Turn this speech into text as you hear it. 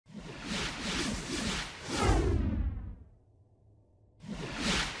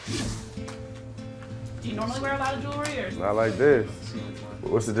normally wear a lot of jewelry or? Not like this.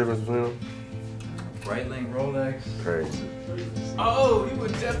 What's the difference between them? Breitling Rolex. Crazy. Oh, he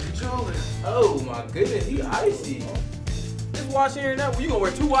was Jeff Controller. Oh my goodness, he icy. This watch here and that. You gonna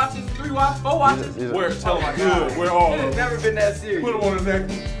wear 2 watches, 3 watches, 4 watches? Tell them good. Wear all of them. It's never been that serious. Put them on the neck.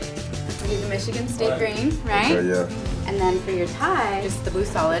 We have Michigan State green, right? Okay, yeah. And then for your tie, just the blue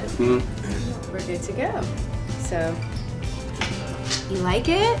solid. We're good to go. So, you like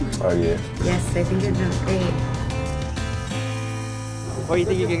it? Oh, yeah. Yes, I think it looks great. Where do you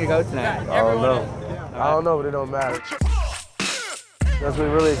think you're gonna go tonight? I don't know. I don't know, but it don't matter. That's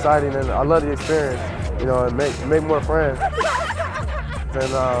been really exciting, and I love the experience. You know, and make more friends.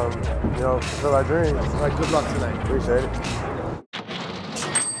 And, you know, fulfill our dreams. All right, good luck tonight. Appreciate it.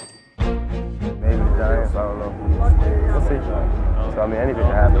 Maybe the Giants, I don't know. We'll see. So, I mean, anything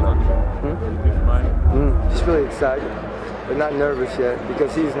can happen. Just really excited, but not nervous yet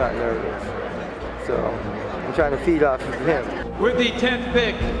because he's not nervous. So I'm trying to feed off of him. With the 10th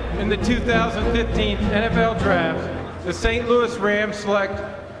pick in the 2015 NFL Draft, the St. Louis Rams select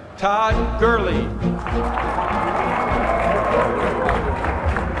Todd Gurley.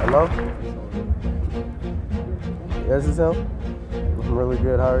 Hello? Yes, it's him? I'm really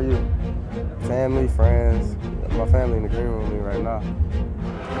good. How are you? Family, friends. My family in the green room with me right now.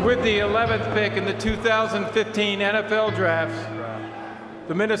 With the 11th pick in the 2015 NFL Draft,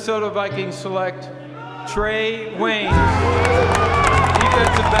 the Minnesota Vikings select Trae Waynes,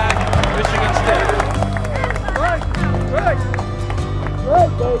 defensive back, Michigan State. Right,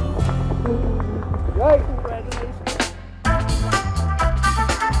 baby. Right.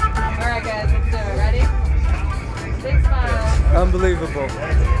 All right, guys, let's do it. Ready? Big smile. Unbelievable.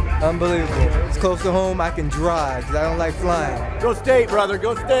 Unbelievable. It's close to home. I can drive because I don't like flying. Go State, brother.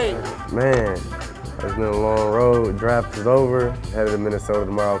 Go State. Man, it's been a long road. Draft is over. Headed to Minnesota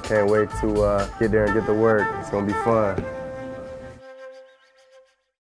tomorrow. Can't wait to get there and get to work. It's going to be fun.